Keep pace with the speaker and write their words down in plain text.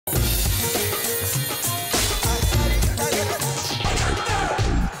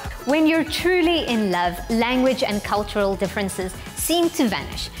When you're truly in love, language and cultural differences seem to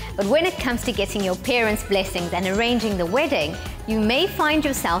vanish. But when it comes to getting your parents' blessings and arranging the wedding, you may find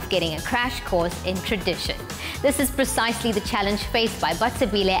yourself getting a crash course in tradition. This is precisely the challenge faced by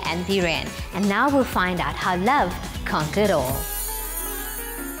Bathabile and Dhiren. And now we'll find out how love conquered all.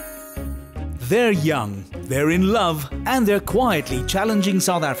 They're young, they're in love, and they're quietly challenging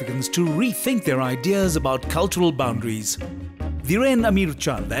South Africans to rethink their ideas about cultural boundaries. Dhiren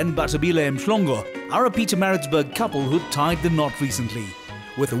Amirchand and Bathabile Mhlongo are a Pietermaritzburg couple who tied the knot recently,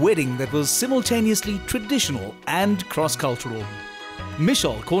 with a wedding that was simultaneously traditional and cross-cultural.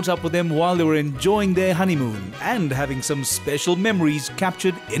 Mishal caught up with them while they were enjoying their honeymoon and having some special memories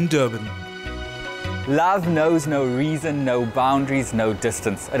captured in Durban. Love knows no reason, no boundaries, no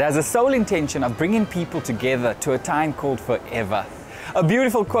distance. It has a sole intention of bringing people together to a time called forever. A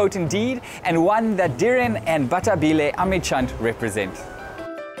beautiful quote indeed, and one that Dhiren and Bathabile Amirchand represent.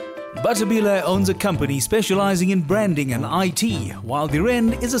 Bathabile owns a company specializing in branding and IT, while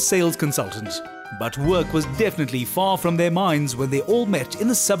Dhiren is a sales consultant. But work was definitely far from their minds when they all met in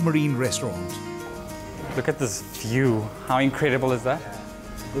the Submarine restaurant. Look at this view. How incredible is that?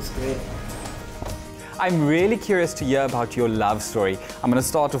 Looks great. I'm really curious to hear about your love story. I'm going to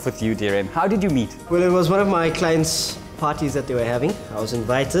start off with you, Dhiren. How did you meet? Well, it was one of my clients' parties that they were having. I was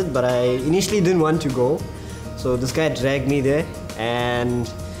invited, but I initially didn't want to go. So this guy dragged me there,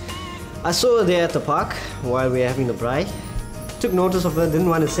 and I saw her there at the park while we were having the braai. Took notice of her, didn't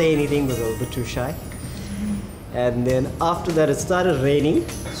want to say anything because I was a bit too shy. And then after that, it started raining,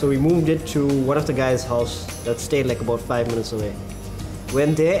 so we moved it to one of the guys' house that stayed like about 5 minutes away.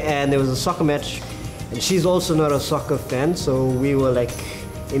 Went there, and there was a soccer match. And she's also not a soccer fan, so we were like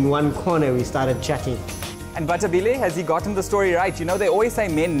in one corner, we started chatting. And Bathabile, has he gotten the story right? You know, they always say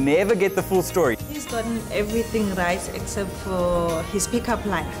men never get the full story. He's gotten everything right except for his pickup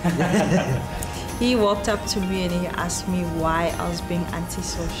line. He walked up to me and he asked me why I was being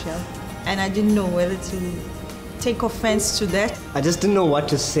antisocial. And I didn't know whether to take offense to that. I just didn't know what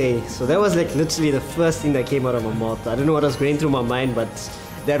to say. So that was like literally the first thing that came out of my mouth. I don't know what was going through my mind, but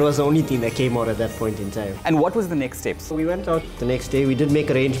that was the only thing that came out at that point in time. And what was the next steps? So we went out the next day, we did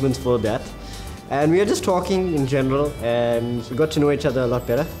make arrangements for that. And we were just talking in general, and we got to know each other a lot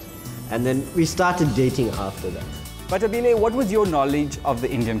better. And then we started dating after that. Bathabile, what was your knowledge of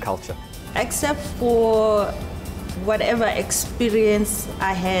the Indian culture? Except for whatever experience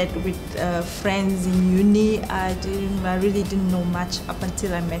I had with friends in uni, I really didn't know much up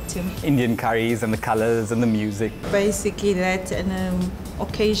until I met him. Indian curries and the colors and the music. Basically that, and an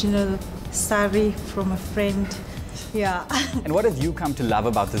occasional sari from a friend. Yeah. And what have you come to love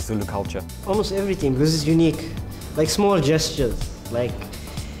about the Zulu culture? Almost everything, because it's unique. Like small gestures, like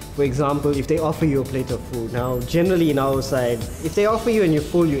for example, if they offer you a plate of food. Now, generally in our side, if they offer you and you're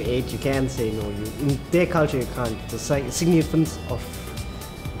full, you ate, you can say no. In their culture, you can't. It's a significance of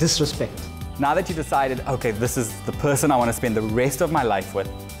disrespect. Now that you decided, okay, this is the person I want to spend the rest of my life with,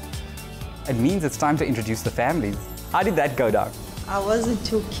 it means it's time to introduce the families. How did that go down? I wasn't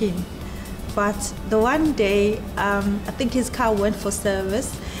too keen. But the one day, I think his car went for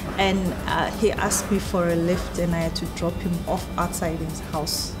service, and he asked me for a lift, and I had to drop him off outside his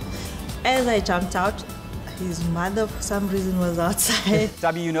house. As I jumped out, his mother, for some reason, was outside.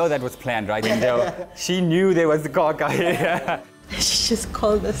 Tabi, you know that was planned, right? And she knew there was the car guy. She just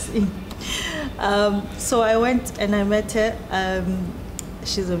called us in. So I went and I met her.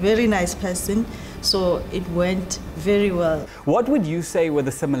 She's a very nice person, so it went very well. What would you say were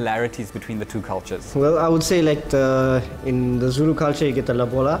the similarities between the two cultures? Well, I would say like in the Zulu culture, you get the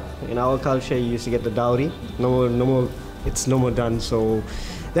labola. In our culture, you used to get the dowry. It's no more done. So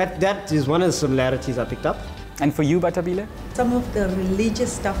that is one of the similarities I picked up. And for you, Bathabile? Some of the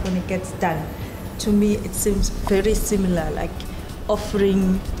religious stuff, when it gets done, to me it seems very similar, like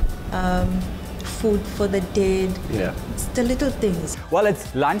offering food for the dead. Yeah. It's the little things. Well,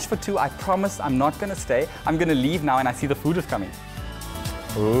 it's lunch for two. I promise I'm not going to stay. I'm going to leave now, and I see the food is coming.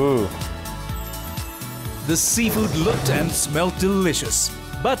 Ooh. The seafood looked and smelled delicious.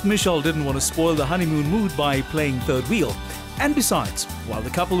 But Mishal didn't want to spoil the honeymoon mood by playing third wheel. And besides, while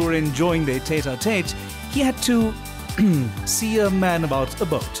the couple were enjoying their tete-a-tete, he had to see a man about a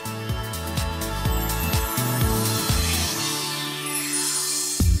boat.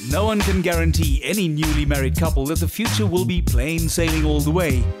 No one can guarantee any newly married couple that the future will be plain sailing all the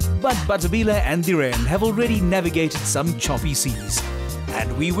way. But Bathabile and Dhiren have already navigated some choppy seas.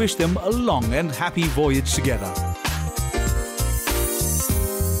 And we wish them a long and happy voyage together.